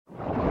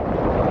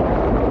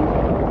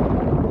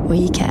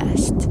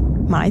WeCast.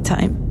 My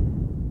time.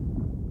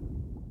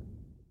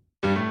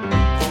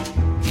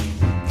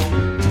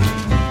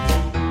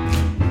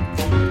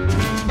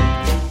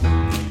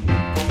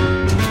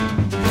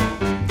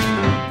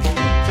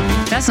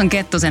 Tässä on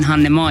Kettusen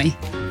Hanne, moi.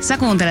 Sä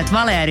kuuntelet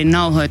Valeäidin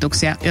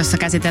nauhoituksia, jossa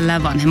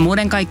käsitellään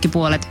vanhemmuuden kaikki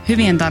puolet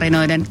hyvien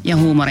tarinoiden ja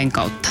huumorin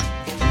kautta.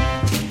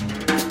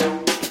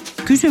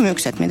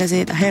 Kysymykset, mitä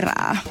siitä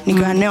herää, niin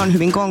kyllähän ne on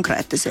hyvin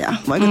konkreettisia.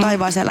 Voiko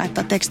taivaaseen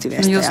laittaa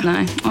tekstiviestejä? Just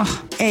näin.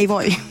 Ei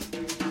voi.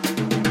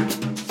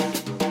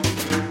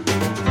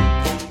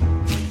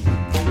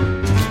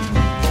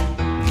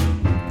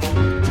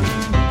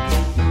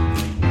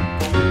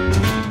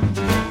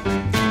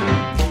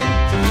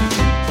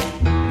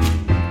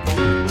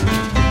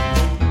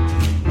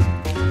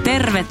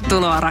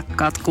 Tervetuloa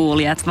rakkaat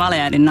kuulijat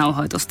Valeäidin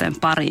nauhoitusten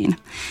pariin.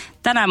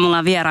 Tänään mulla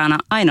on vieraana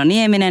Aino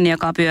Nieminen,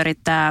 joka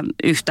pyörittää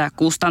yhtä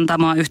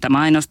kustantamoa, yhtä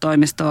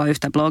mainostoimistoa,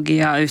 yhtä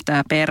blogia,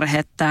 yhtä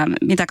perhettä.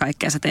 Mitä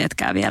kaikkea sä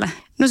teetkään vielä?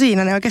 No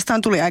siinä ne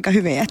oikeastaan tuli aika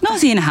hyvin. Että... No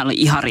siinähän oli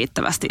ihan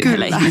riittävästi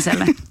yhdelle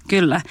ihmiselle.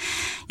 Kyllä.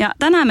 Ja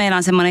tänään meillä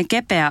on semmoinen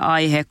kepeä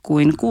aihe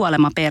kuin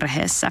kuolema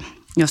perheessä,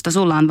 josta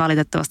sulla on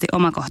valitettavasti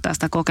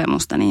omakohtaista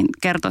kokemusta. Niin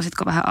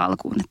kertoisitko vähän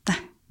alkuun, että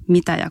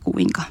mitä ja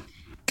kuinka?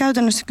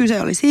 Käytännössä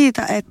kyse oli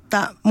siitä,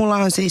 että mulla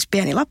on siis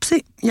pieni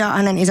lapsi ja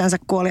hänen isänsä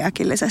kuoli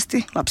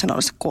äkillisesti lapsen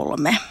ollessa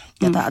 3.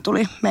 Ja tämä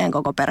tuli meidän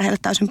koko perheelle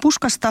täysin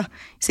puskasta.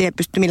 Siihen ei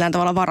pysty millään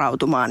tavalla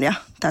varautumaan ja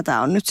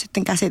tätä on nyt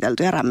sitten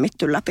käsitelty ja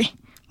rämmitty läpi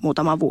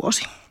muutama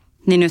vuosi.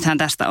 Niin nythän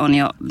tästä on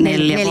jo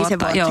 4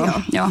 vuotta.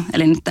 Joo.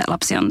 Eli nyt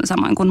lapsi on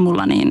samoin kuin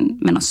mulla niin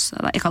menossa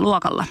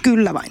ekaluokalla.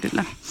 Kyllä vain.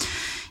 Kyllä.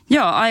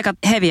 Joo, aika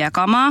heviä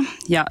kamaa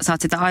ja sä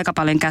oot sitä aika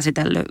paljon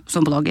käsitellyt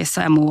sun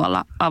blogissa ja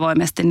muualla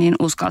avoimesti, niin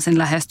uskalsin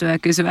lähestyä ja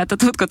kysyä, että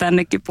tuutko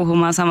tännekin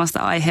puhumaan samasta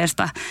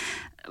aiheesta.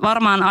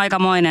 Varmaan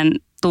aikamoinen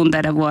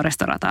tunteiden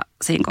vuoristorata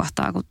siinä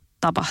kohtaa, kun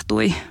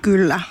tapahtui.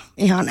 Kyllä,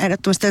 ihan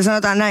ehdottomasti. Ja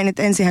sanotaan näin,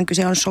 että ensinhän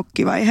kyse on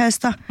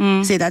shokkivaiheesta,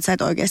 siitä, että sä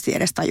et oikeasti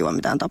edes tajua,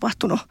 mitä on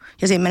tapahtunut.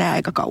 Ja siinä menee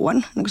aika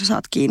kauan, kun sä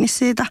saat kiinni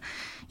siitä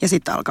ja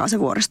sitten alkaa se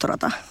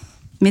vuoristorata.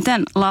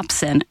 Miten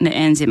lapsen ne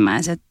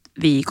ensimmäiset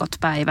viikot,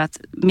 päivät,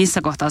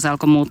 missä kohtaa se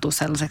alkoi muuttua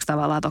sellaiseksi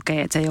tavallaan, että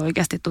okei, että se ei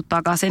oikeasti tule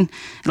takaisin.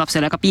 Lapsi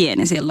oli aika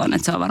pieni silloin,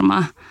 että se on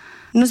varmaan...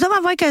 No se on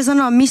vaan vaikea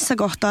sanoa, missä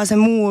kohtaa se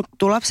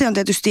muuttuu. Lapsi on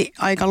tietysti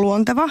aika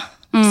luonteva.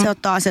 Se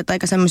ottaa asiat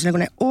aika semmoisena kuin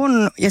ne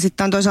on. Ja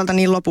sitten on toisaalta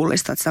niin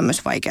lopullista, että se on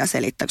myös vaikea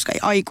selittää, koska ei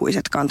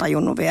aikuisetkaan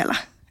tajunnut vielä,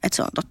 että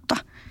se on totta.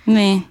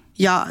 Niin.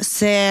 Ja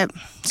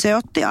se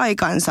otti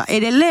aikansa.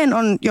 Edelleen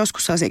on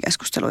joskus sellaisia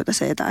keskusteluita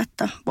siitä,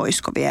 että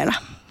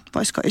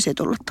voisiko isi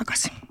tulla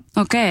takaisin.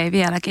 Okei,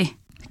 vieläkin.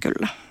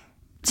 Kyllä.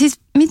 Siis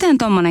miten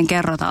tommonen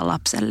kerrotaan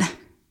lapselle?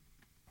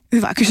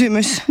 Hyvä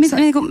kysymys.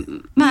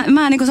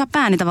 Mä en saa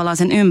pääni tavallaan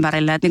sen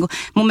ympärille. Että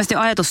mun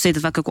mielestä ajatus siitä,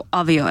 että vaikka joku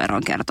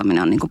avioeron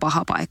kertominen on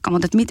paha paikka.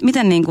 Mutta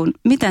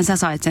miten sä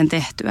sait sen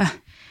tehtyä?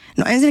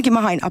 No ensinnäkin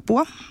mä hain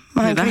apua.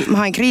 Mä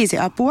hain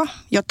kriisiapua,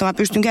 jotta mä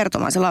pystyn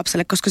kertomaan se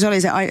lapselle, koska se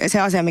oli se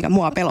asia, mikä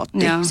mua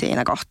pelotti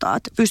siinä kohtaa.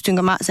 Että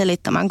pystynkö mä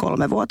selittämään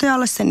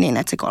 3-vuotiaalle sen niin,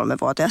 että se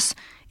 3-vuotias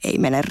ei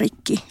mene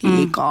rikki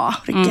liikaa.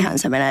 Rikkihän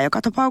se menee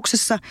joka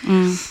tapauksessa.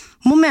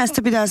 Mun mielestä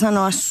se pitää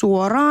sanoa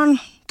suoraan.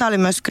 Tämä oli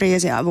myös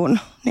kriisiavun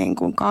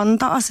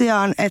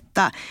kanta-asiaan,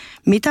 että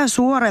mitä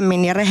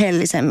suoremmin ja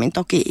rehellisemmin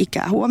toki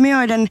ikää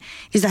huomioiden, niin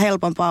sitä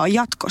helpompaa on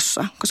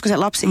jatkossa. Koska se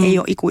lapsi ei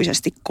ole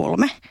ikuisesti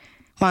 3,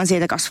 vaan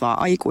siitä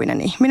kasvaa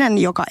aikuinen ihminen,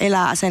 joka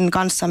elää sen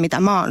kanssa, mitä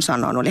mä oon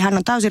sanonut. Eli hän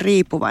on täysin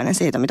riippuvainen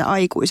siitä, mitä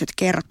aikuiset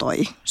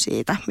kertoi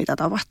siitä, mitä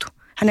tapahtui.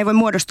 Hän ei voi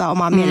muodostaa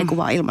omaa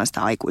mielikuvaa ilman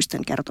sitä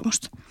aikuisten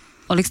kertomusta.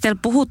 Oliko teillä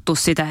puhuttu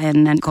sitä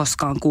ennen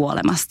koskaan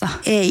kuolemasta?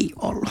 Ei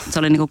ollut. Se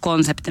oli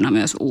konseptina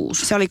myös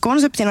uusi. Se oli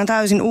konseptina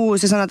täysin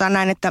uusi ja sanotaan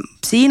näin, että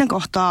siinä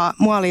kohtaa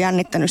mua oli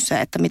jännittänyt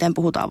se, että miten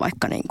puhutaan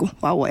vaikka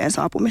vauvojen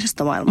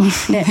saapumisesta maailmaan.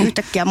 Ne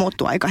yhtäkkiä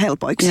muuttuu aika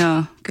helpoiksi.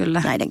 Joo,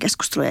 kyllä. Näiden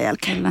keskustelujen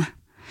jälkeen. Kyllä.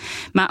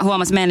 Mä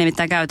huomasin, meillä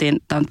nimittäin käytiin,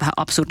 tämä on vähän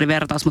absurdi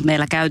vertaus, mutta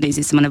meillä käytiin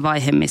siis semmoinen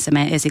vaihe, missä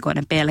meidän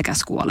esikoinen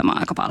pelkäsi kuolemaa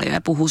aika paljon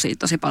ja puhui siitä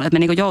tosi paljon. Että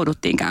me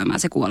jouduttiin käymään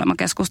se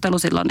kuolemakeskustelu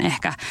silloin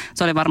ehkä.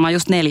 Se oli varmaan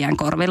just 4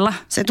 korvilla.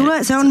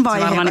 Se on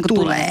vaihe, joka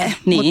tulee.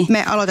 Niin. Mutta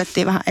me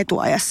aloitettiin vähän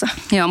etuajassa.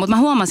 Joo, mutta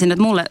mä huomasin,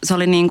 että mulle se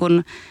oli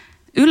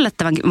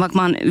yllättävänkin, vaikka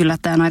mä oon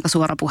yllättäen aika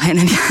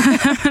suorapuheinen ja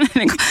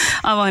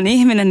avoin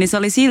ihminen, niin se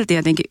oli silti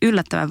jotenkin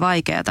yllättävän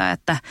vaikeaa,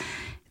 että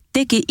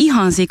teki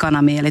ihan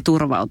sikana mieli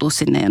turvautua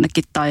sinne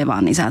jonnekin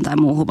taivaan isään tai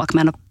muuhun, vaikka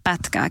mä en ole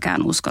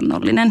pätkääkään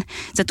uskonnollinen.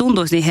 Se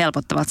tuntuisi niin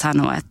helpottavalta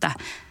sanoa, että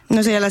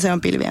no siellä se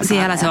on pilvien päällä.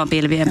 Siellä se on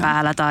pilvien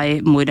päällä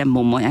tai muiden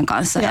mummojen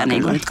kanssa ja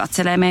nyt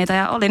katselee meitä.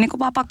 Ja oli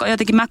vaan pakko,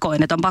 jotenkin mä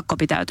koin, että on pakko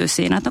pitäytyä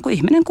siinä, että kun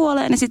ihminen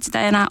kuolee, niin sit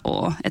sitä ei enää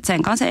ole. Että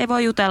sen kanssa ei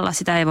voi jutella,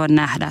 sitä ei voi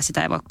nähdä,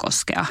 sitä ei voi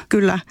koskea.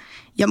 Kyllä.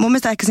 Ja mun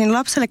mielestä ehkä siinä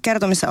lapselle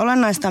kertomissa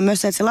olennaista on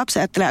myös se, että se lapsi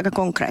ajattelee aika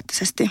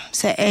konkreettisesti.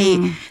 Se ei,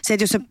 se,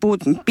 että jos sä puhut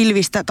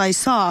pilvistä tai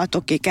saa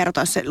toki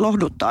kertoa, se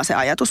lohduttaa se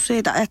ajatus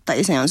siitä, että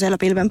isi on siellä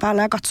pilven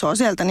päällä ja katsoo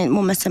sieltä, niin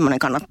mun mielestä semmoinen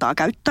kannattaa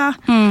käyttää.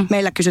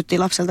 Meillä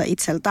kysyttiin lapselta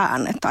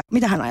itseltään, että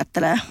mitä hän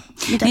ajattelee,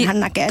 miten niin, hän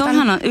näkee tämän.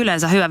 Tuohan on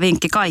yleensä hyvä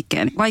vinkki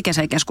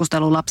vaikeaseen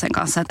keskusteluun lapsen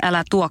kanssa, että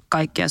älä tuo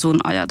kaikkia sun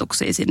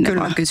ajatuksia sinne,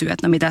 kyllä, vaan kysy,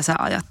 että no mitä sä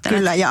ajattelet.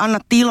 Kyllä, ja anna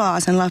tilaa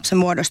sen lapsen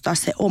muodostaa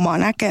se oma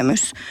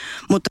näkemys.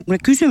 Mutta ne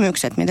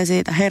kysymykset, mitä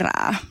siitä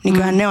herää, niin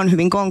kyllähän ne on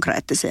hyvin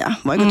konkreettisia.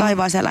 Voiko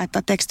taivaaseen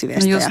lähettää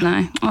tekstiviestejä? No just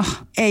näin.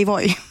 Ei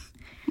voi.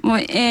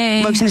 Voi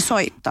ei. Voiko sinne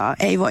soittaa?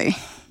 Ei voi.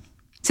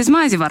 Siis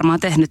mä olisin varmaan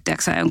tehnyt,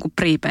 tiedätkö, jonkun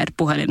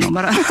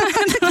prepaid-puhelinnumero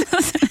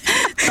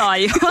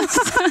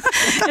taivaassa.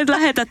 Että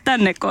lähetä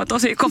tänne, kun on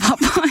tosi kova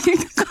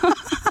paikka.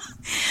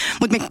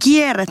 Mutta me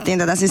kierrettiin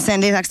tätä, siis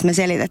sen lisäksi, että me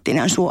selitettiin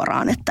ihan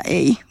suoraan, että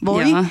ei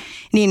voi. Joo.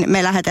 Niin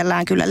me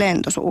lähetellään kyllä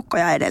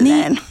lentosuukkoja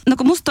edelleen. Niin, no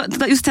kun musta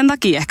just sen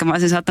takia ehkä mä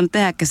olisin saattanut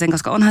tehdäkin sen,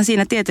 koska onhan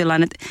siinä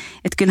tietynlainen,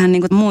 että kyllähän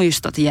niin kuin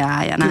muistot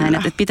jää ja näin.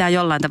 Että pitää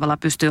jollain tavalla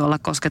pystyä olla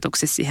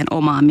kosketuksissa siihen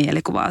omaan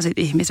mielikuvaan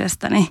siitä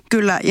ihmisestä. Niin.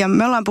 Kyllä, ja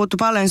me ollaan puhuttu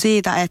paljon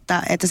siitä,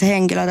 että se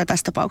henkilö, tai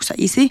tässä tapauksessa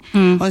isi,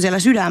 on siellä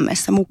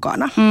sydämessä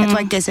mukana. Että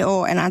vaikkei se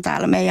ole enää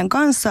täällä meidän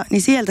kanssa,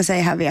 niin sieltä se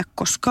ei häviä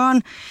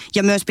koskaan.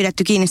 Ja myös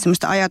pidetty kiinni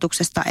semmoista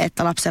ajatuksesta,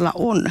 että lapsella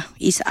on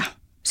isä.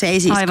 Se ei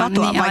siis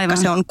katoa, niin, vaikka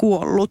se on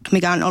kuollut,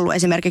 mikä on ollut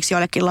esimerkiksi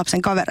joillekin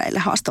lapsen kavereille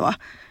haastava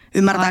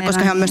ymmärtää,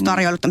 koska he on myös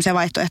tarjoillut tämmöisiä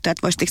vaihtoehtoja,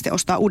 että voisitteko te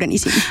ostaa uuden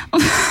isin.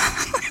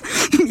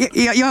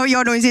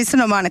 Jouduin siis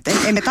sanomaan, että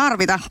emme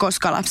tarvita,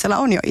 koska lapsella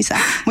on jo isä.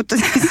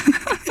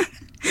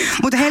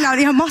 Mutta heillä on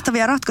ihan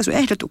mahtavia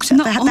ratkaisuehdotuksia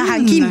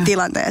tähänkin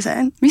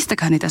tilanteeseen.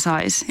 Mistäköhän niitä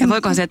saisi? Ja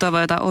voikohan se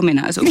toivoa jotain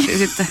ominaisuuksia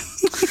sitten?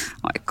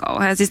 Ai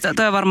kauhean. Siis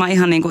toi on varmaan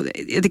ihan niin kuin,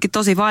 jotenkin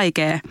tosi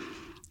vaikea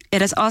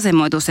edes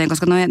asemoitua siihen,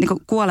 koska no, niin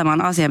kuolema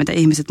on asia, mitä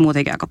ihmiset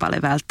muutenkin aika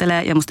paljon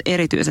välttelee, ja musta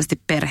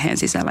erityisesti perheen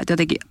sisällä. Että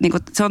jotenkin, niin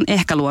kuin, se on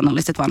ehkä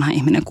luonnollista, että vanha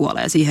ihminen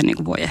kuolee, ja siihen niin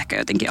kuin voi ehkä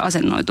jotenkin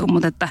asennoitua,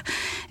 mutta että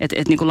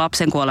niin kuin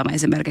lapsen kuolema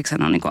esimerkiksi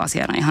on niin kuin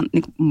asiana ihan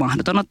niin kuin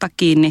mahdoton ottaa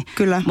kiinni,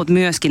 kyllä, mutta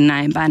myöskin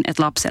näin päin,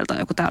 että lapselta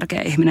joku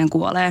tärkeä ihminen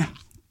kuolee.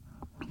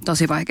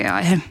 Tosi vaikea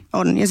aihe.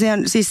 On, ja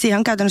siihen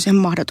on käytännössä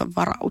ihan mahdoton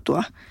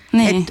varautua.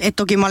 Niin. Et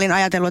toki mä olin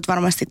ajatellut, että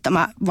varmasti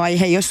tämä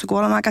vaihe, jossa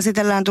kuolemaa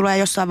käsitellään, tulee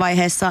jossain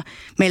vaiheessa.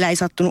 Meillä ei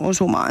sattunut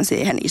osumaan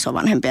siihen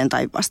isovanhempien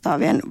tai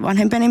vastaavien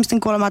vanhempien ihmisten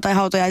kuolemaa tai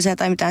hautajaisia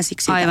tai mitään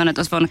siksi. Aivan, että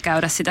olisi voinut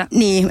käydä sitä.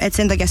 Niin, että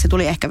sen takia se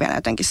tuli ehkä vielä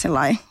jotenkin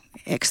sellainen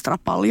ekstra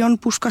paljon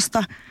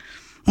puskasta.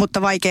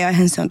 Mutta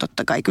vaikeahan se on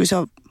totta kai. Kyllä se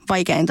on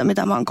vaikeinta,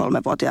 mitä mä oon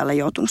 3-vuotiaalle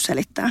joutunut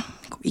selittämään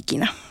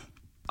ikinä.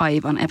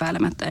 Aivan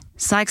epäilemättä.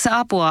 Saiko sä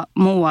apua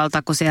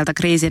muualta kuin sieltä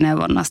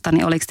kriisineuvonnasta,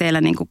 niin oliko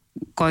teillä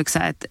koiko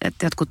sä,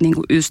 että jotkut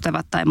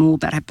ystävät tai muu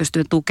perhe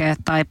pystyy tukemaan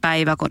tai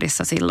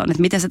päiväkodissa silloin?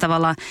 Että miten se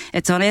tavallaan,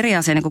 että se on eri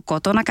asia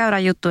kotona käydä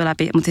juttuja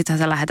läpi, mutta sittenhän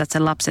sä lähetät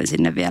sen lapsen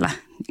sinne vielä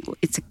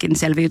itsekin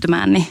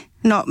selviytymään. Niin.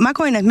 No mä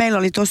koin, että meillä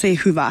oli tosi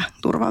hyvä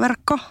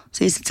turvaverkko,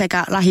 siis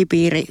sekä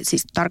lähipiiri,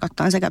 siis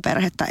tarkoittaa sekä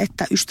perhettä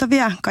että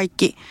ystäviä.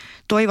 Kaikki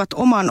toivat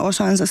oman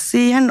osansa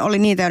siihen. Oli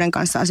niitä, joiden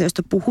kanssa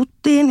asioista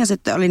puhuttiin ja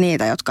sitten oli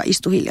niitä, jotka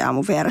istu hiljaa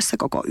mun vieressä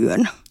koko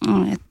yön.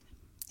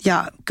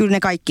 Ja kyllä ne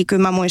kaikki,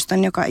 kyllä mä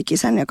muistan joka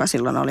ikisen, joka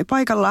silloin oli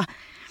paikalla.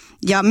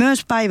 Ja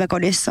myös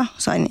päiväkodissa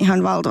sain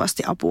ihan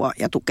valtavasti apua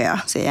ja tukea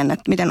siihen,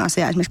 että miten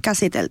asiaa esimerkiksi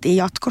käsiteltiin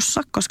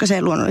jatkossa, koska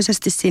se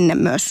luonnollisesti sinne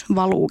myös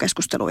valuu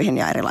keskusteluihin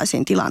ja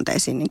erilaisiin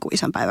tilanteisiin, niin kuin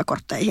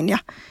isänpäiväkortteihin ja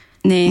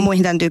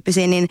muihin tämän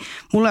tyyppisiin. Niin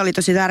mulle oli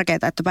tosi tärkeää,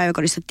 että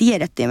päiväkodissa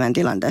tiedettiin meidän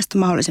tilanteesta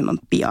mahdollisimman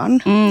pian.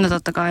 No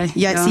totta kai.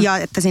 Ja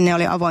että sinne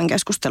oli avoin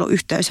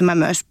keskusteluyhteys ja mä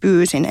myös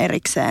pyysin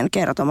erikseen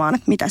kertomaan,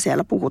 että mitä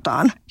siellä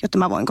puhutaan, jotta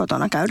mä voin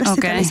kotona käydä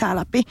sitä lisää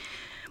läpi.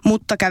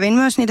 Mutta kävin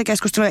myös niitä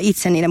keskusteluja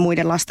itse niiden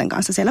muiden lasten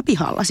kanssa siellä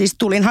pihalla. Siis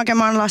tulin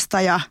hakemaan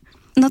lasta ja...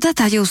 No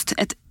tätä just,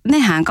 että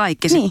nehän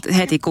kaikki sitten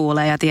heti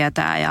kuulee ja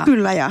tietää. Ja...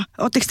 Kyllä ja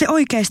ootteko te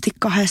oikeasti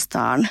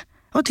kahdestaan?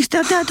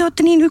 Te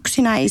olette niin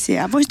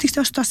yksinäisiä. Voisitteko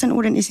te ostaa sen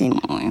uuden isin?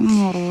 Oi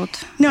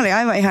murut. Ne oli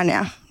aivan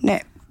ihania.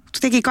 Ne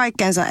teki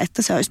kaikkensa,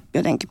 että se olisi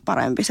jotenkin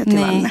parempi se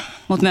tilanne.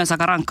 Mutta myös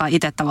aika rankkaa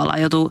itse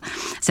tavallaan joutuu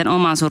sen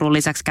oman surun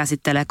lisäksi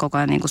käsittelee koko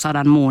ajan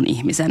 100 muun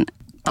ihmisen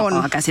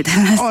tapaa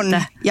käsitellä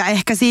sitä. Ja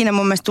ehkä siinä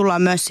mun mielestä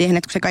tullaan myös siihen,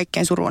 että kun se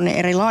kaikkein suru on niin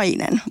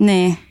erilainen.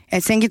 Niin.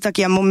 Et senkin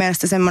takia mun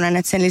mielestä semmoinen,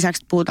 että sen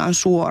lisäksi puhutaan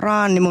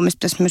suoraan, niin mun mielestä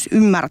pitäisi myös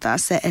ymmärtää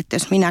se, että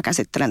jos minä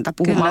käsittelen tätä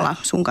puhumalla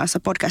sun kanssa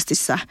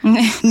podcastissa,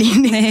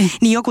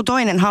 niin joku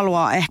toinen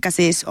haluaa ehkä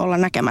siis olla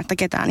näkemättä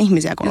ketään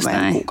ihmisiä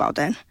 3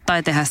 kuukauteen.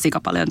 Tai tehdä sika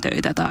paljon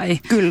töitä tai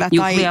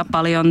juhlia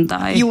paljon.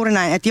 Tai... Juuri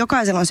näin, että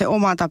jokaisella on se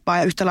oma tapa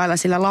ja yhtä lailla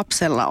sillä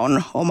lapsella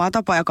on oma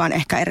tapa, joka on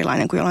ehkä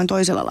erilainen kuin jollain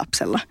toisella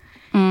lapsella.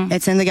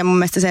 Et sen takia mun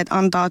mielestä se, että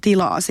antaa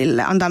tilaa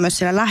sille, antaa myös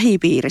siellä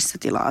lähipiirissä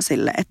tilaa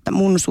sille, että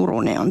mun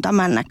suruni on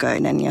tämän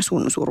näköinen ja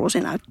sun surusi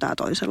näyttää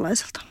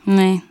toisenlaiselta.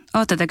 Niin.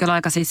 Ootte te kyllä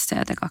aika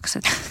sissejä te kaksi,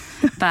 että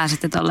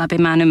pääsitte ton läpi.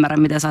 Mä en ymmärrä,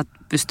 miten sä oot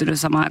pystynyt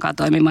samaan aikaan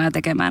toimimaan ja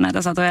tekemään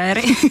näitä satoja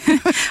eri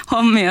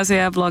hommia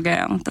ja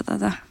blogeja, mutta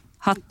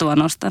hattua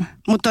nostan.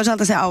 Mutta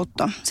toisaalta se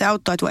auttoi. Se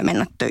auttoi, että voi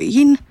mennä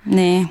töihin.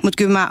 Niin. Mutta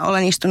kyllä mä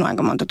olen istunut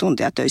aika monta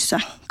tuntia töissä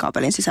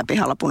kaapelin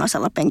sisäpihalla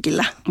punaisella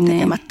penkillä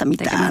tekemättä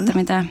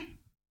mitään.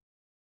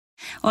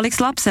 Oliko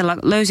lapsella,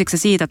 löysikö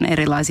siitä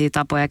erilaisia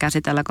tapoja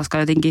käsitellä, koska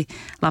jotenkin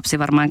lapsi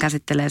varmaan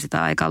käsittelee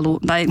sitä aika,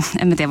 tai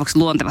en mä tiedä voiko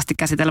luontevasti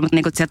käsitellä, mutta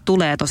niin kuin, sieltä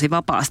tulee tosi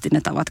vapaasti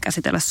ne tavat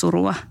käsitellä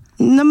surua.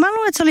 No mä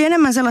luulen, että se oli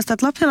enemmän sellaista,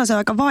 että lapsella se on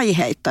aika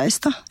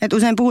vaiheittaista. Että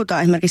usein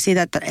puhutaan esimerkiksi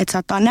siitä, että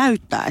saattaa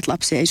näyttää, että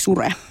lapsi ei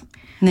sure.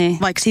 Niin.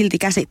 Vaikka silti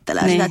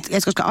käsittelee sitä, että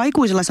koska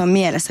aikuisella se on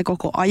mielessä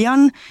koko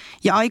ajan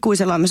ja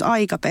aikuisella on myös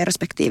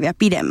aikaperspektiiviä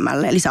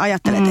pidemmälle. Eli sä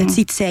ajattelet, että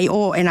sit se ei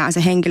ole enää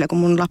se henkilö, kun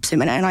mun lapsi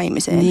menee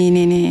naimiseen.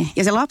 Niin.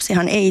 Ja se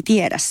lapsihan ei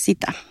tiedä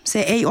sitä. Se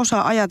ei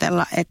osaa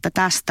ajatella, että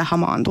tästä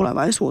hamaan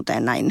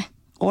tulevaisuuteen näin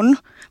on,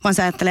 vaan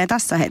se ajattelee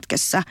tässä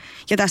hetkessä.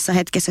 Ja tässä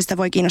hetkessä sitä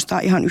voi kiinnostaa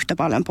ihan yhtä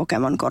paljon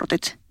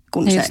Pokemon-kortit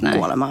kuin se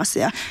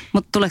kuolema-asia.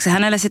 Mutta tuleeko se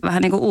hänelle sitten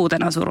vähän niinku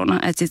uutena suruna?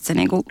 Että sitten se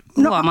niinku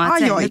huomaa,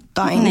 että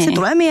ajoittain. Niin. Se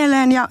tulee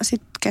mieleen ja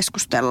sitten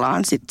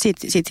keskustellaan. Sitten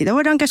siitä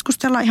voidaan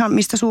keskustella ihan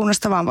mistä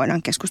suunnasta, vaan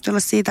voidaan keskustella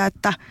siitä,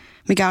 että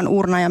mikä on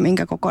uurna ja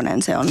minkä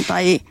kokoinen se on.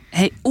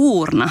 Hei,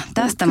 uurna.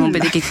 Tästä mun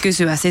pitikin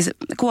kysyä. Siis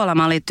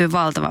kuolemaan liittyy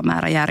valtava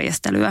määrä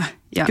järjestelyä.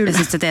 Ja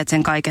sitten sä teet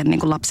sen kaiken niin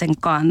kuin lapsen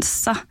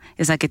kanssa.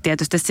 Ja säkin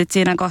tietysti sit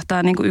siinä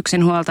kohtaa niin kuin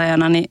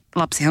yksinhuoltajana, niin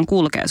lapsihan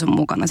kulkee sun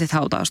mukana sit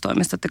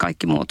hautaustoimistot ja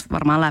kaikki muut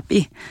varmaan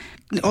läpi.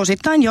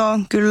 Osittain joo,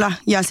 kyllä.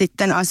 Ja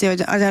sitten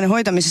asioiden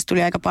hoitamisesta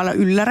tuli aika paljon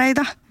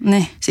ylläreitä.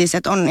 Ne. Siis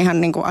että on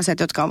ihan niin kuin asiat,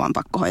 jotka on vaan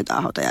pakko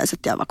hoitaa, hautajaiset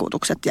ja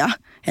vakuutukset ja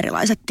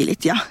erilaiset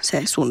tilit ja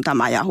se sun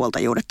tämä ja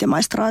huoltajuudet ja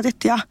maistraatit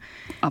ja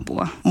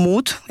apua.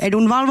 Muut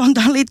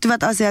edunvalvontaan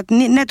liittyvät asiat,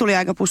 ne tuli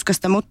aika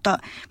puskasta, mutta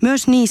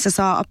myös niissä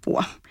saa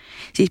apua.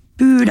 Siis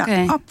pyydä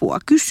apua,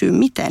 kysy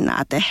miten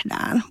nämä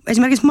tehdään.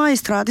 Esimerkiksi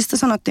maistraatista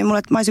sanottiin mulle,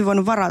 että mä olisin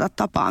voinut varata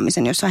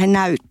tapaamisen, jossa he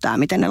näyttää,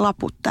 miten ne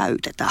laput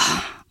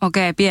täytetään.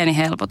 Okei, pieni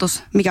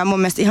helpotus. Mikä on mun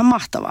mielestä ihan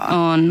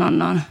mahtavaa.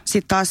 On.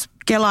 Sitten taas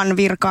Kelan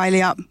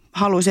virkailija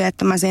halusi,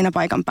 että mä siinä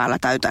paikan päällä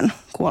täytän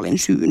kuolin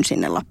syyn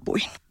sinne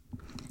lappuihin.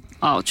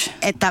 Ouch.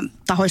 Että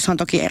tahoissa on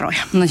toki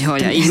eroja. No joo,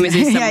 ja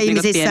ihmisissä, ja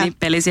ihmisissä. Pieni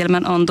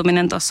pelisilmän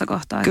ontuminen tuossa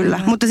kohtaa. Kyllä,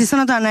 mutta siis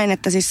sanotaan näin,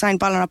 että siis sain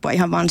paljon apua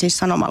ihan vaan siis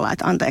sanomalla,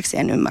 että anteeksi,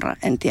 en ymmärrä,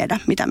 en tiedä,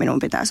 mitä minun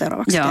pitää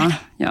seuraavaksi tehdä.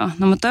 Joo,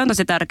 no mutta on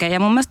tosi tärkeä. Ja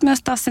mun mielestä myös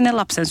taas sinne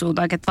lapsen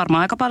suuntaan, että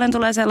varmaan aika paljon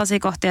tulee sellaisia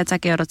kohtia, että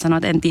säkin joudut sanoa,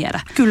 että en tiedä.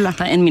 Kyllä.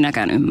 Tai en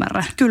minäkään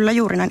ymmärrä. Kyllä,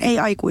 juuri näin. Ei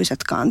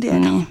aikuisetkaan tiedä.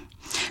 Niin.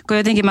 Kun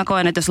jotenkin mä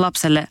koen, että jos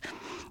lapselle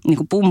niin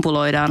kuin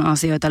pumpuloidaan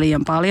asioita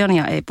liian paljon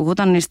ja ei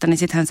puhuta niistä, niin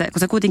sittenhän se, kun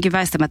se kuitenkin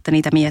väistämättä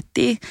niitä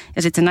miettii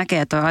ja sitten se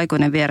näkee, että tuo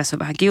aikuinen vieressä on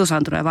vähän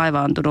kiusaantunut ja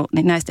vaivaantunut,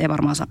 niin näistä ei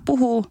varmaan saa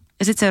puhua.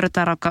 Ja sitten se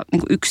yrittää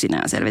niin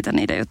yksinään selvitä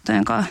niiden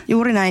juttujen kanssa.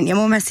 Juuri näin. Ja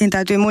mun mielestä siinä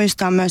täytyy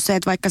muistaa myös se,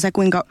 että vaikka sä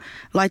kuinka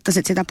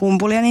laittaisit sitä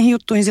pumpulia niihin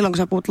juttuihin silloin, kun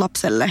sä puhut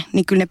lapselle,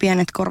 niin kyllä ne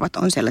pienet korvat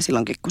on siellä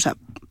silloinkin, kun sä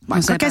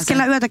vaikka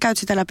keskellä yötä käyt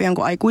sitä läpi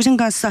jonkun aikuisen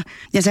kanssa.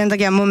 Ja sen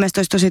takia mun mielestä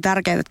olisi tosi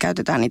tärkeää, että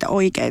käytetään niitä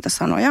oikeita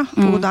sanoja.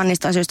 Puhutaan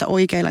niistä asioista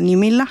oikeilla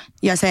nimillä.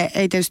 Ja se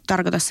ei tietysti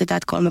tarkoita sitä,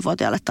 että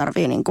 3-vuotiaalle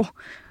tarvii niin kuin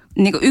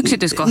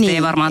yksityiskohtia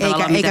ei varmaan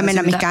tavallaan. Eikä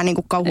mennä mikään niin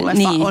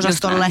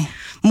kauhuleffa-osastolle.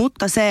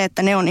 Mutta se,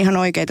 että ne on ihan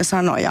oikeita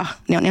sanoja.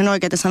 Ne on ihan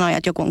oikeita sanoja,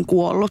 että joku on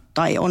kuollut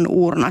tai on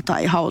uurna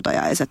tai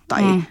hautajaiset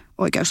tai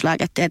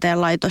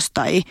oikeuslääketieteen laitos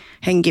tai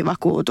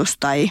henkivakuutus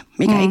tai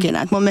mikä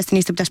ikinä. Et mun mielestä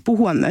niistä pitäisi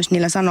puhua myös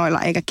niillä sanoilla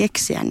eikä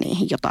keksiä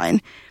niihin jotain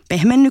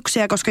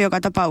pehmennyksiä, koska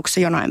joka tapauksessa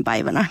jonain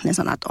päivänä ne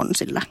sanat on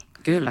sillä.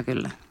 Kyllä.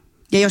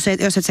 Ja jos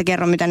et sä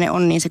kerro mitä ne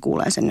on, niin se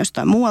kuulee sen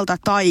jostain muualta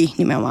tai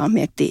nimenomaan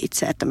miettii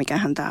itse, että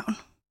mikähän tämä on.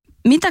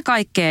 Mitä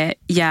kaikkea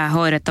jää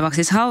hoidettavaksi?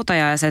 Siis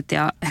hautajaiset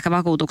ja ehkä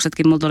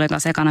vakuutuksetkin mulla tuli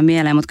kanssa ekana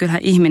mieleen, mutta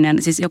kyllähän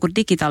ihminen, siis joku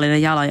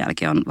digitaalinen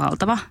jalanjälki on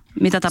valtava.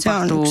 Mitä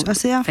tapahtuu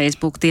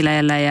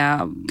Facebook-tileille ja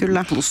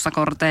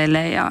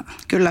plussakorteille?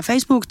 Kyllä,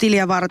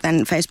 Facebook-tiliä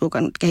varten Facebook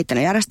on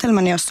kehittänyt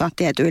järjestelmän, jossa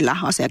tietyillä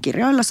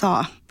asiakirjoilla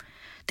saa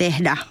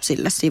tehdä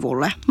sille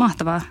sivulle.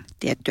 Mahtavaa.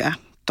 Tiettyä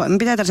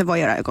toimenpiteitä. Se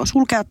voi joko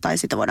sulkea tai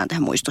sitä voidaan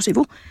tehdä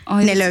muistosivu.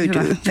 Ne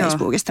löytyy hyvä.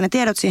 Facebookista. Ne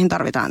tiedot siihen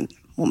tarvitaan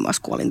muun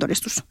muassa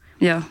kuolintodistus.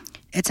 Joo.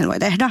 Että sen voi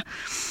tehdä.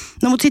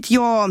 No mutta sitten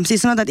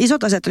siis sanotaan, että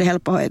isot asiat oli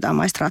helppo hoitaa,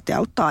 maistraatti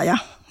auttaa ja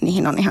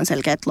niihin on ihan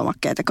selkeät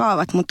lomakkeet ja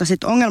kaavat. Mutta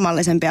sitten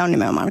ongelmallisempia on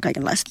nimenomaan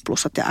kaikenlaiset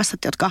plussat ja ässät,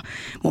 jotka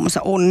muun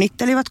muassa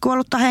onnittelivat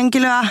kuollutta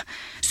henkilöä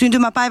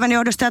syntymäpäivän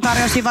johdosta ja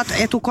tarjosivat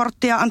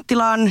etukorttia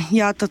Anttilaan.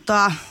 Ja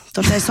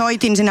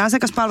soitin sinne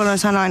asiakaspalveluun ja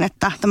sanoin,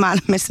 että tämä on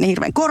mielestäni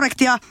hirveän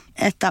korrektia,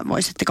 että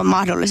voisitteko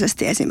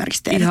mahdollisesti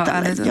esimerkiksi tehdä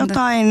tälle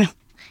jotain.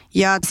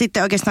 Ja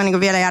sitten oikeastaan niin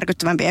vielä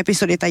järkyttävämpi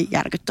episodi, tai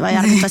järkyttävä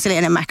sillä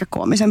enemmän ehkä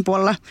koomisen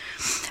puolella,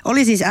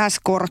 oli siis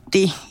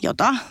S-kortti,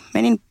 jota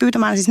menin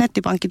pyytämään siis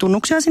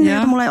nettipankkitunnuksia sinne,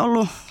 joita mulla ei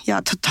ollut.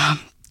 Ja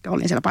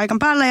olin siellä paikan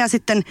päällä ja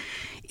sitten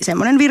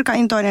semmoinen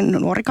virkaintoinen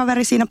nuori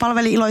kaveri siinä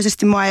palveli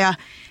iloisesti mua. Ja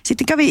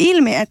sitten kävi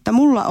ilmi, että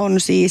mulla on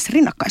siis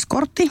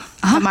rinnakkaiskortti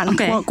tämän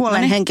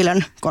kuolleen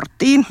henkilön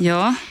korttiin.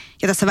 Joo.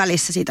 Ja tässä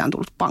välissä siitä on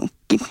tullut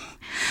pankki.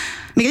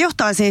 Mikä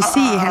johtaa siis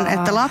siihen,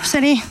 että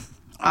lapseni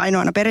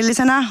ainoana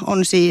perillisenä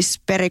on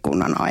siis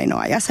perikunnan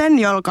ainoa jäsen,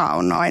 joka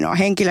on ainoa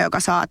henkilö, joka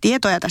saa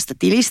tietoja tästä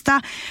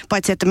tilistä,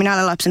 paitsi että minä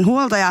olen lapsen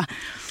huoltaja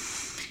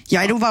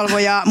ja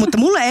edunvalvoja, mutta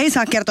mulle ei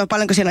saa kertoa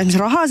paljonko siellä on esimerkiksi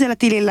rahaa siellä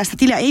tilillä. Sitä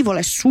tiliä ei voi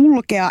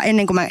sulkea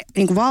ennen kuin mä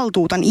niin kuin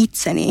valtuutan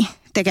itseni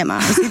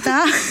tekemään sitä,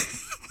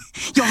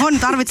 johon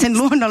tarvitsen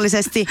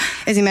luonnollisesti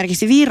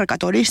esimerkiksi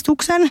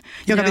virkatodistuksen,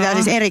 joka pitää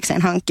siis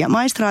erikseen hankkia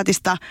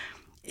maistraatista.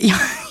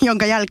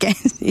 Jonka jälkeen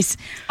siis...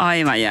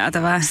 Aivan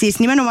jäätävää. Siis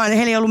nimenomaan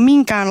heillä ei ollut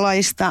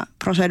minkäänlaista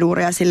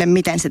proseduuria sille,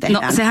 miten se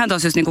tehdään. No sehän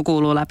tosiaan niinku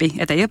kuuluu läpi,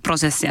 että ei ole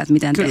prosessia, että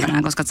miten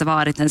tehdään, koska sä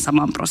vaadit sen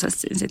saman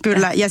prosessin sitten.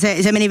 Kyllä, ja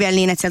se meni vielä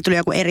niin, että sieltä tuli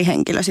joku eri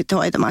henkilö sitten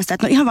hoitamaan sitä,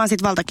 että no ihan vaan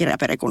sitten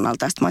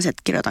valtakirjaperikunnalta. Sitten mä olisin,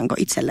 että kirjoitanko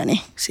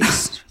itselleni,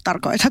 siis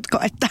tarkoitatko,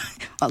 että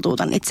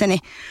valtuutan itseni.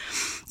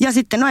 Ja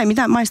sitten no ei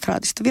mitään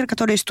maistraatista,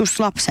 virkatodistus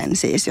lapsen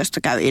siis,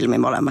 josta käy ilmi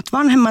molemmat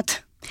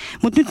vanhemmat.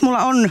 Mutta nyt mulla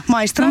on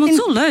maistraatin... No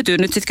mutta sulla löytyy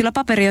nyt sitten kyllä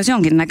paperi, jos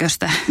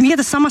jonkinnäköistä. Mikä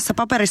tässä samassa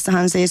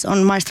paperissahan siis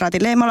on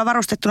maistraatin leimalla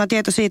varustettuna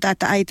tieto siitä,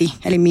 että äiti,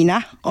 eli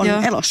minä, on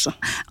elossa.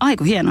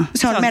 Aiku hieno.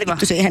 Se on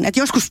merkitty siihen, että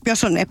joskus,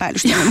 jos on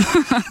epäilystä.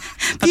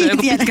 Niin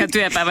joku pitkän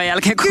työpäivän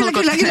jälkeen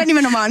Kyllä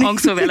nimenomaan.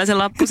 Onko sulla vielä se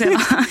lappu siellä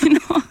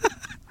ainoa?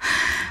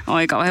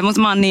 Oi kauhean,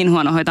 mutta mä oon niin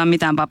huono hoitaa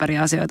mitään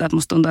paperiasioita, että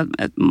musta tuntuu,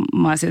 että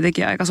mä olisin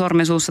jotenkin aika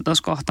sormisuussa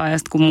tuossa kohtaa. Ja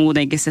sitten kun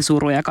muutenkin se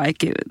suru ja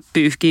kaikki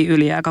pyyhkii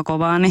yli aika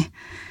kovaa, niin...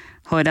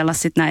 hoidella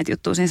sitten näitä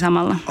juttuja siinä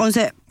samalla. On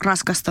se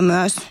raskasta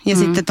myös. Ja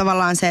sitten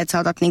tavallaan se, että sä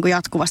otat niinku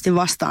jatkuvasti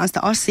vastaan sitä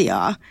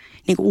asiaa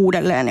niinku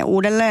uudelleen ja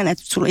uudelleen.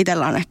 Että sulla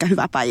itsellä on ehkä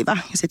hyvä päivä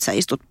ja sitten sä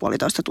istut 1,5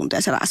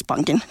 tuntia siellä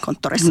S-Pankin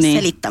konttorissa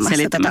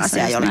selittämässä tätä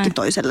asiaa jollekin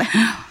toiselle.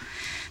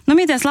 No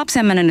mites lapsi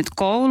on mennyt nyt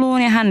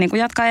kouluun ja hän niinku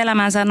jatkaa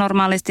elämäänsä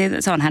normaalisti.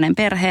 Se on hänen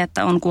perhe,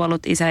 että on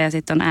kuollut isä ja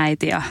sitten on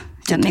äiti. Ja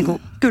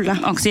niinku, kyllä.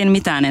 Onko siinä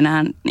mitään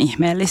enää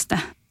ihmeellistä?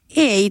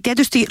 Ei,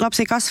 tietysti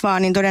lapsi kasvaa,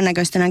 niin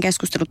todennäköisesti nämä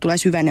keskustelut tulee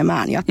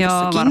syvenemään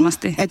jatkossakin. Joo,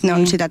 varmasti. Että ne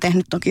on sitä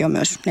tehnyt toki jo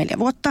myös 4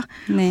 vuotta.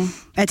 Niin.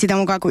 Että sitä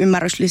mukaan kun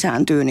ymmärrys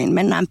lisääntyy, niin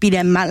mennään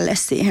pidemmälle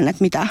siihen,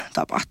 että mitä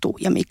tapahtuu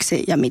ja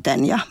miksi ja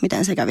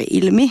miten se kävi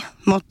ilmi.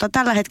 Mutta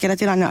tällä hetkellä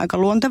tilanne on aika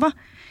luonteva.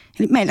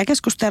 Eli meillä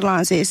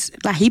keskustellaan siis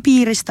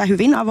lähipiiristä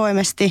hyvin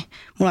avoimesti.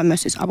 Mulla on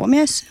myös siis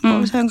avomies,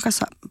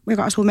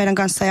 joka asuu meidän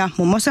kanssa. Ja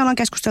muun muassa ollaan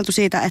keskusteltu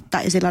siitä,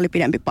 että sillä oli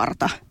pidempi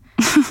parta.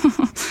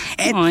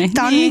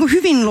 Tämä on niinku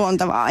hyvin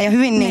luontevaa ja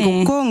hyvin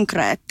niinku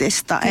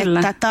konkreettista,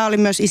 että tämä oli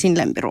myös isin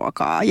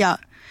lempiruokaa. Ja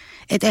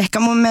et ehkä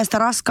mun mielestä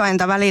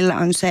raskainta välillä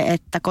on se,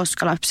 että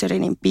koska lapsi oli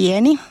niin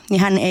pieni,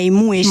 niin hän ei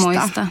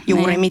muista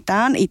juuri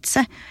mitään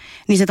itse.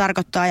 Niin se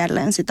tarkoittaa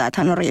jälleen sitä,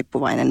 että hän on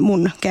riippuvainen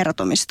mun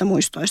kertomista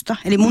muistoista.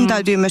 Eli mun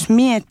täytyy myös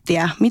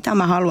miettiä, mitä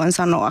mä haluan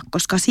sanoa,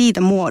 koska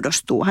siitä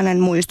muodostuu hänen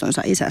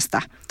muistonsa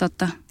isästä.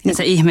 Totta. Ja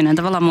se ihminen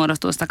tavallaan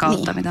muodostuu sitä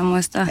kautta, mitä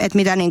muistaa. Että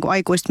mitä niin kuin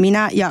aikuiset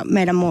minä ja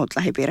meidän muut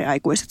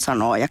lähipiiriaikuiset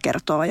sanoo ja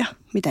kertoo ja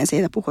miten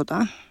siitä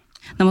puhutaan.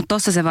 No mutta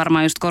tossa se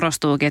varmaan just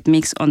korostuukin, että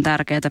miksi on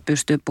tärkeää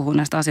pystyä puhumaan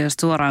näistä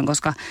asioista suoraan,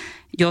 koska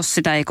jos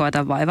sitä ei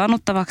koeta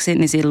vaivaannuttavaksi,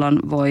 niin silloin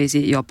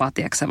voisi jopa,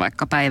 tiedätkö,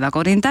 vaikka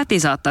päiväkodin täti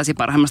saattaisi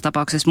parhaimmassa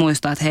tapauksessa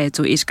muistaa, että hei,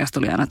 sun iskäs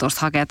tuli aina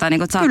tuosta hakea, tai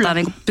niin, että saattaa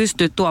niin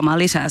pystyä tuomaan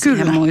lisää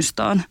siihen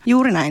muistoon.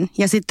 Juuri näin.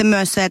 Ja sitten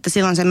myös se, että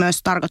silloin se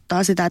myös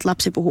tarkoittaa sitä, että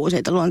lapsi puhuu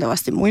siitä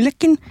luontevasti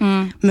muillekin,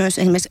 myös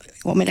esimerkiksi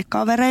omille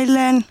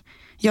kavereilleen,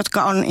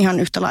 jotka on ihan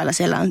yhtä lailla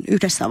siellä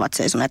yhdessä ovat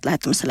seisoneet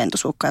lähettämässä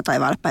lentosuukkoja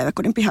taivaalle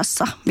päiväkodin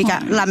pihassa,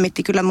 mikä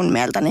lämmitti kyllä mun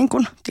mieltä niin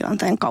kuin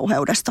tilanteen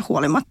kauheudesta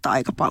huolimatta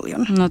aika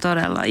paljon. No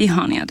todella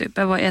ihania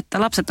tyyppejä. Voi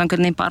että lapset on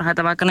kyllä niin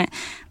parhaita, vaikka ne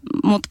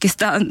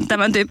mutkistaa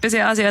tämän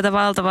tyyppisiä asioita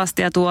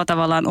valtavasti ja tuo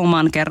tavallaan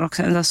oman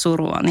kerroksensa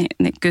surua,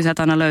 niin kyllä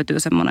sieltä aina löytyy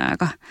semmoinen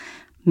aika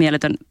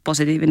mieletön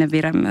positiivinen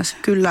vire myös.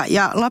 Kyllä,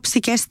 ja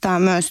lapsi kestää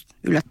myös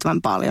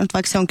yllättävän paljon,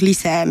 vaikka se on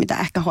klisee, mitä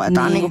ehkä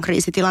hoetaan niin kuin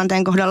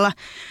kriisitilanteen kohdalla.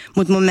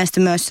 Mutta mun mielestä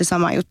myös se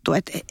sama juttu,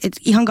 että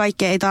ihan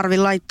kaikkea ei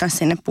tarvitse laittaa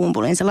sinne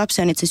pumpuliin. Se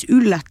lapsi on itse asiassa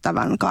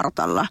yllättävän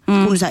kartalla,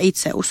 kun sä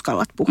itse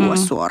uskallat puhua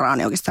suoraan.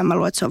 Ja oikeastaan mä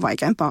luulen, että se on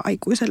vaikeampaa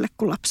aikuiselle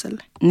kuin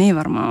lapselle. Niin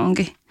varmaan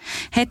onkin.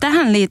 Hei,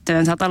 tähän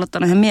liittyen sä oot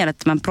aloittanut ihan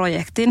mielettömän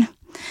projektin.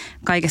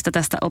 Kaikesta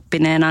tästä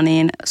oppineena,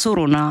 niin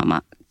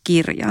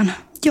Surunaama-kirjan.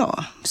 Joo,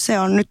 se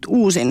on nyt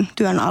uusin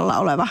työn alla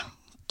oleva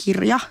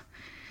kirja.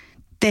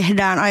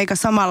 Tehdään aika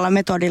samalla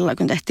metodilla,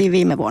 kun tehtiin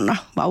viime vuonna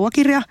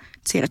vauvakirja.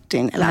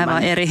 Siirryttiin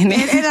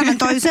elämän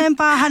toiseen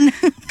päähän.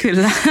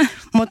 Kyllä.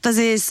 Mutta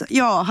siis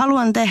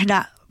haluan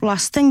tehdä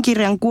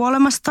lastenkirjan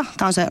kuolemasta.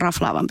 Tämä on se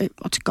raflaavampi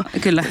otsikko.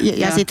 Kyllä.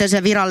 Ja sitten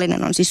se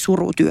virallinen on siis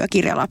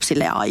surutyökirja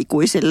lapsille ja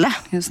aikuisille.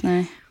 Just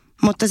näin.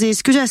 Mutta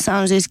siis kyseessä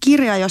on siis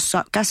kirja,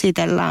 jossa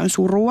käsitellään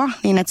surua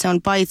niin, että se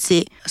on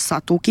paitsi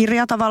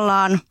satukirja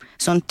tavallaan,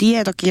 se on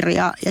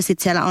tietokirja ja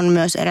sitten siellä on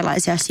myös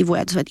erilaisia sivuja,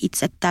 joita voit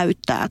itse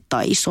täyttää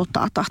tai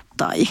sotata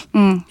tai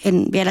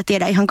en vielä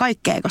tiedä ihan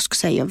kaikkea, koska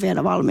se ei ole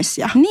vielä valmis.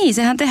 Ja... Niin,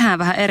 sehän tehdään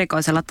vähän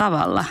erikoisella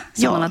tavalla,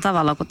 samalla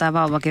tavalla kuin tämä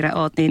vauvakirja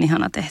Oot niin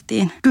ihana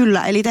tehtiin.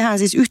 Kyllä, eli tehdään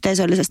siis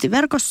yhteisöllisesti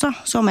verkossa,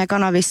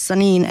 somekanavissa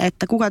niin,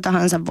 että kuka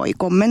tahansa voi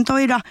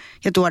kommentoida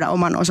ja tuoda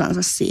oman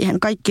osansa siihen.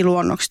 Kaikki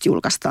luonnokset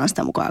julkaistaan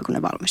sitä mukaan, kun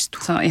kun ne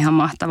valmistuu. Se on ihan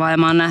mahtavaa ja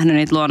mä oon nähnyt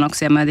niitä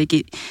luonnoksia. Mä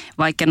jotenkin,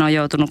 vaikka ne on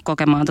joutunut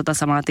kokemaan tota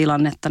samaa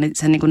tilannetta, niin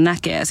se niin kuin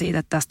näkee siitä,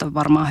 että tästä on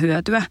varmaan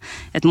hyötyä.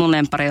 Että mun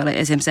lemppari oli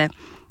esimerkiksi se,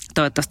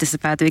 toivottavasti se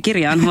päätyi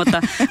kirjaan,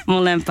 mutta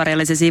mun lemppari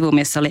oli se sivu,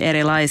 missä oli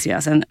erilaisia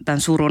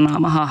tämän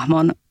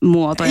surunaamahahmon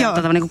muotoja,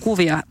 niin kuin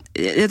kuvia.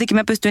 Jotenkin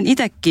mä pystyin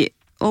itsekin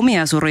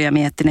omia suruja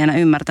miettineenä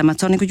ymmärtämään, että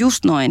se on niinku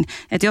just noin,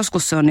 että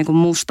joskus se on niinku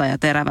musta ja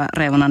terävä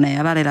reunainen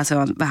ja välillä se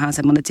on vähän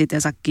semmoinen, että siitä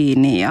ei saa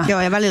kiinni.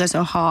 Joo, ja välillä se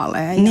on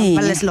haalea ja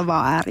välillä sillä on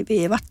vaan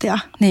ääriviivat.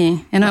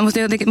 Niin, ja musta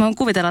jotenkin mä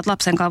kuvitella, että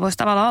lapsen kanssa voisi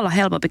tavallaan olla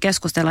helpompi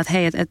keskustella, että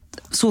hei, että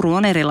suru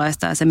on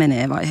erilaista ja se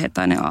menee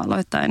vaiheittain ja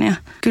aalloittain. Ja...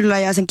 Kyllä,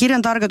 ja sen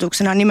kirjan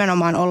tarkoituksena on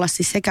nimenomaan olla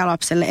siis sekä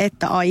lapselle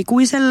että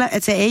aikuiselle,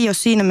 että se ei ole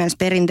siinä mielessä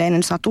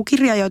perinteinen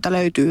satukirja, joita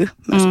löytyy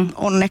myös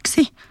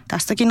onneksi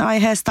tästäkin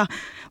aiheesta,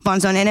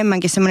 vaan se on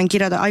enemmänkin semmoinen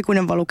kirja, jota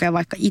aikuinen voi lukea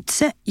vaikka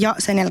itse ja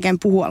sen jälkeen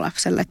puhua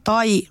lapselle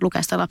tai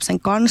lukea sitä lapsen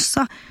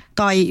kanssa.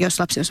 Tai jos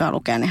lapsi osaa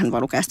lukea, niin hän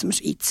voi lukea sitä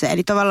myös itse.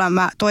 Eli tavallaan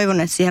mä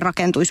toivon, että siihen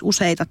rakentuisi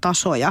useita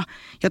tasoja,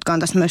 jotka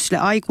antaisi myös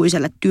sille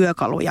aikuiselle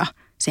työkaluja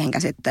siihen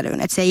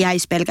käsittelyyn. Että se ei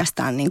jäisi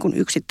pelkästään niin kuin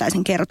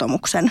yksittäisen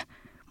kertomuksen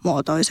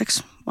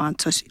muotoiseksi, vaan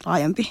se olisi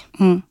laajempi.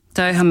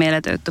 Se on ihan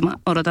mieletön juttu. Mä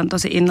odotan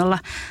tosi innolla.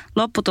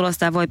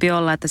 Lopputulosta voipi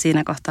olla, että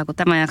siinä kohtaa, kun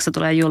tämä jakso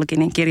tulee julki,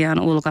 niin kirja on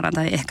ulkona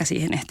tai ehkä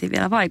siihen ehtii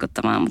vielä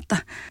vaikuttamaan. Mutta...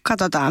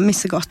 Katsotaan,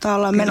 missä kohtaa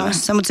ollaan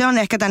menossa. Mutta se on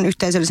ehkä tämän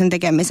yhteisöllisen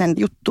tekemisen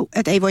juttu,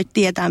 että ei voi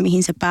tietää,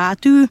 mihin se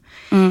päätyy.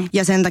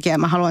 Ja sen takia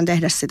mä haluan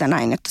tehdä sitä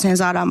näin, että sen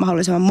saadaan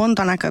mahdollisimman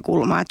monta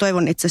näkökulmaa. Ja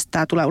toivon itse asiassa, että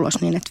tämä tulee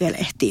ulos niin, että vielä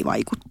ehtii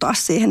vaikuttaa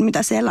siihen,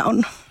 mitä siellä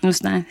on.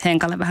 Just näin.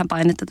 Henkalle vähän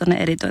painetta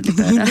tuonne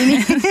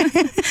editointipöydälle.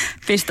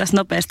 Pistäisi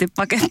nopeasti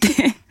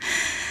pakettiin.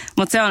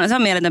 Mutta se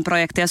on mieletön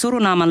projekti ja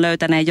surunaaman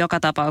löytäneen joka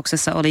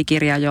tapauksessa oli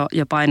kirja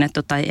jo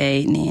painettu tai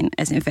ei, niin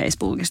esim.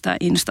 Facebookista ja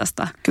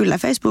Instasta. Kyllä,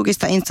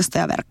 Facebookista, Instasta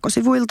ja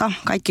verkkosivuilta.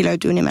 Kaikki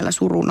löytyy nimellä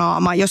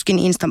Surunaama, joskin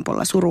Instan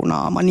puolella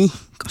Surunaamani,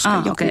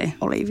 koska joku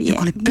oli vielä.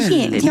 Joku oli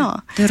pöllinen,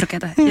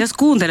 törkeätä. Jos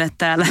kuuntelet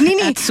täällä,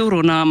 että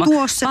Surunaama,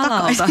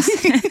 palauta.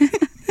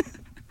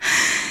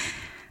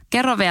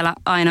 Kerro vielä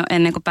Aino,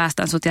 ennen kuin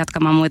päästään sut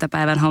jatkamaan muita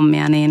päivän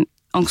hommia, niin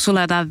onko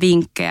sulla jotain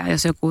vinkkejä,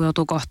 jos joku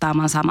joutuu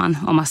kohtaamaan saman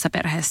omassa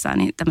perheessään,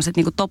 niin tämmöiset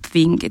niinku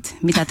top-vinkit,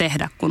 mitä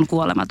tehdä, kun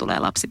kuolema tulee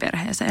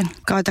lapsiperheeseen?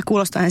 Kautta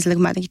kuulostaa sille,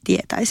 kun mä jotenkin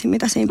tietäisin,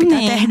 mitä siinä pitää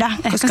tehdä.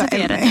 Ehkä koska sä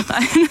tiedät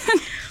jotain.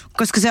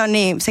 Koska se on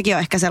niin, sekin on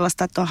ehkä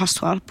sellaista, että on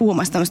hassua olla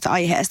puhumassa tämmöistä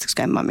aiheesta,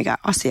 koska en mä ole mikään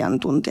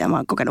asiantuntija, mä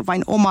oon kokenut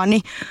vain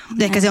omani.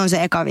 Mutta ehkä se on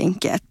se eka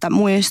vinkki, että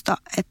muista,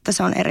 että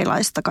se on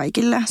erilaista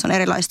kaikille, se on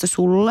erilaista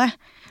sulle.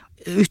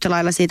 Yhtä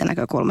lailla siitä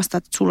näkökulmasta,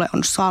 että sulle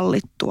on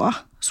sallittua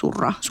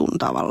surra sun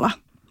tavalla.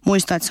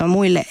 Muista, että se on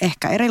muille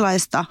ehkä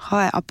erilaista,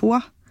 hae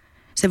apua.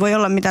 Se voi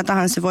olla mitä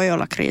tahansa, se voi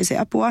olla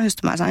kriisiapua,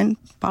 josta mä sain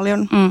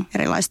paljon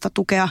erilaista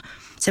tukea.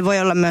 Se voi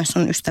olla myös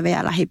sun ystäviä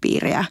ja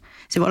lähipiiriä.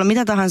 Se voi olla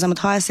mitä tahansa,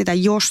 mutta hae sitä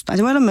jostain.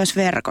 Se voi olla myös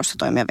verkossa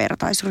toimia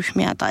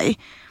vertaisryhmiä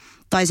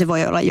tai se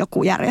voi olla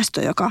joku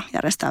järjestö, joka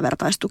järjestää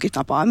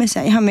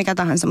vertaistukitapaamisia. Ihan mikä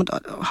tahansa, mutta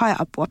hae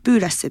apua,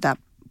 pyydä sitä,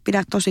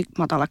 pidä tosi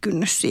matala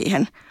kynnys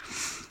siihen.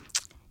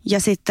 Ja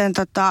sitten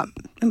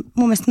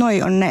mun mielestä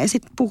noi on ne,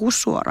 sit puhu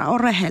suoraan, on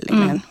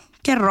rehellinen.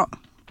 Kerro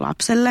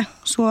lapselle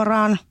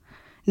suoraan.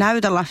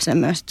 Näytä lapsen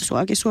myös, että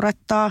suakin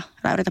surettaa.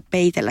 Älä yritä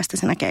peitellä sitä,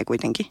 se näkee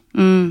kuitenkin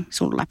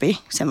sun läpi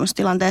semmoisessa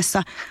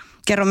tilanteessa.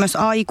 Kerro myös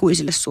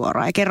aikuisille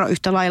suoraan ja kerro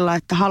yhtä lailla,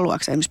 että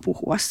haluatko esimerkiksi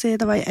puhua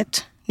siitä vai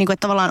et. Niin kuin,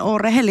 että tavallaan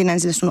ole rehellinen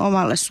sille sun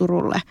omalle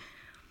surulle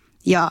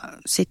ja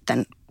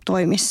sitten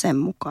toimi sen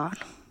mukaan.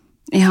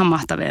 Ihan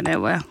mahtavia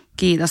neuvoja.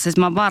 Kiitos. Siis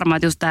mä oon varma,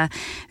 että just tämä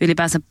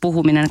ylipäänsä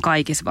puhuminen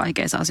kaikissa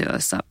vaikeissa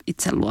asioissa,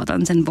 itse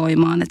luotan sen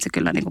voimaan, että se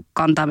kyllä niin kuin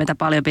kantaa meitä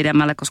paljon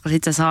pidemmälle, koska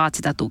sit sä saat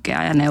sitä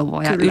tukea ja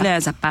neuvoa. Ja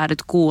yleensä päädyt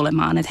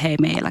kuulemaan, että hei,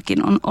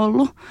 meilläkin on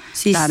ollut.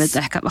 Siis, tämä nyt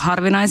ehkä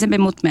harvinaisempi,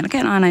 mutta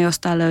melkein aina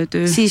jostain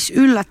löytyy. Siis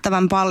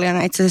yllättävän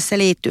paljon. Itse asiassa se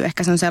liittyy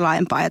ehkä sen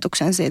laajempaan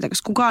ajatuksen siitä,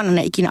 koska kukaan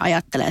ei ikinä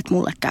ajattele, että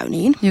mulle käy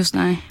niin. Just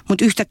näin.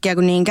 Mutta yhtäkkiä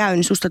kun niin käy,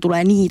 niin susta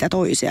tulee niitä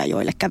toisia,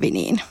 joille kävi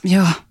niin.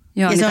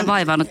 Joo, niitä on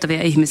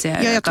vaivaannuttavia ihmisiä.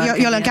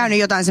 Joilla on käynyt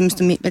jotain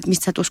semmoista, että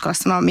mistä sä et uskalla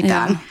sanoa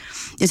mitään. Joo.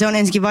 Ja se on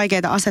ensinnäkin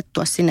vaikeaa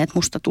asettua sinne, että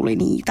musta tuli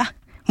niitä.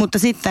 Mutta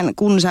sitten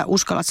kun sä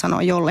uskallat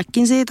sanoa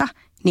jollekin siitä,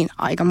 niin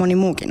aika moni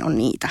muukin on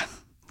niitä.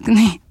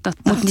 Niin,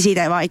 totta. Mutta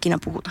siitä ei vaan ikinä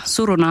puhuta.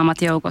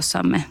 Surunaamat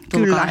joukossamme,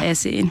 tulkaa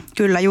esiin.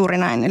 Kyllä, juuri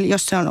näin. Eli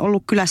jos se on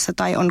ollut kylässä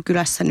tai on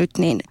kylässä nyt,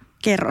 niin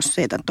kerro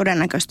siitä.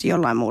 Todennäköisesti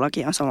jollain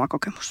muullakin on sama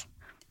kokemus.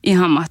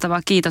 Ihan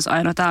mahtavaa. Kiitos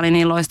Aino. Tämä oli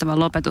niin loistava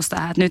lopetus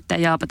tähän, että nyt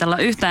ei jaapatella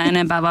yhtään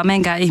enempää, vaan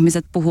menkää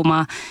ihmiset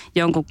puhumaan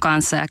jonkun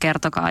kanssa ja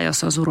kertokaa,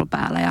 jos on suru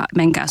päällä. Ja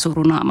menkää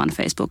Surunaaman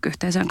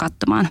Facebook-yhteisöön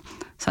katsomaan.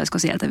 Saisiko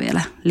sieltä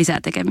vielä lisää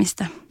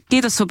tekemistä.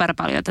 Kiitos super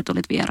paljon, että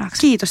tulit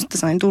vieraaksi. Kiitos, että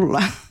sain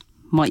tulla.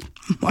 Moi.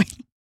 Moi.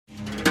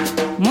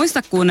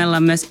 Muista kuunnella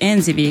myös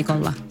ensi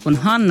viikolla, kun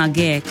Hanna G.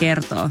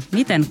 kertoo,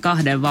 miten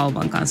 2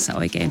 vauvan kanssa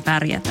oikein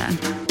pärjätään.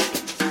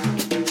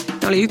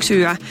 Oli yksi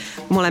yö,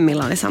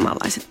 molemmilla oli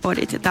samanlaiset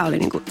bodit ja tämä oli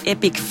niinku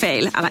epic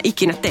fail. Älä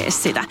ikinä tee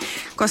sitä,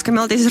 koska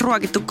me oltiin siis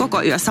ruokittu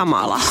koko yö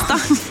samaa lasta.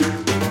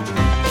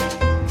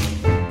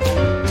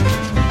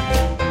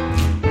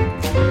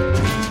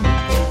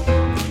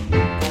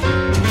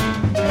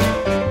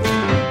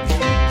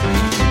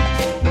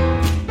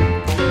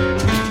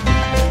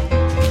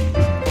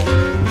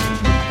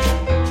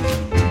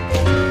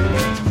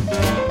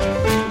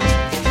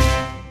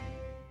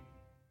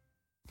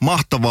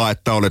 Mahtavaa,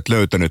 että olet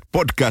löytänyt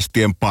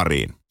podcastien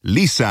pariin.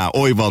 Lisää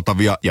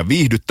oivaltavia ja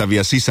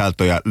viihdyttäviä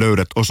sisältöjä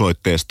löydät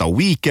osoitteesta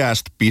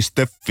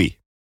wecast.fi.